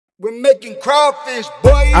We're making crawfish,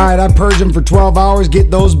 boy. Alright, I purge them for 12 hours.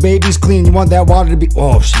 Get those babies clean. You want that water to be...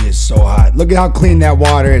 Oh, she is so hot. Look at how clean that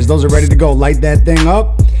water is. Those are ready to go. Light that thing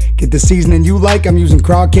up. Get the seasoning you like. I'm using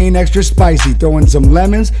Crawfish extra spicy. Throw in some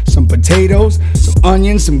lemons, some potatoes, some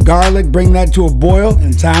onions, some garlic. Bring that to a boil.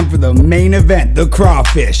 And time for the main event, the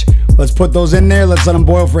crawfish. Let's put those in there. Let's let them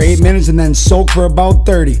boil for 8 minutes and then soak for about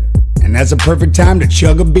 30. And that's a perfect time to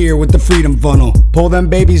chug a beer with the Freedom Funnel. Pull them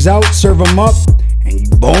babies out, serve them up,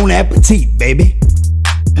 and bon appetit, baby.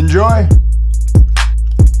 Enjoy.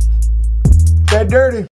 Get dirty.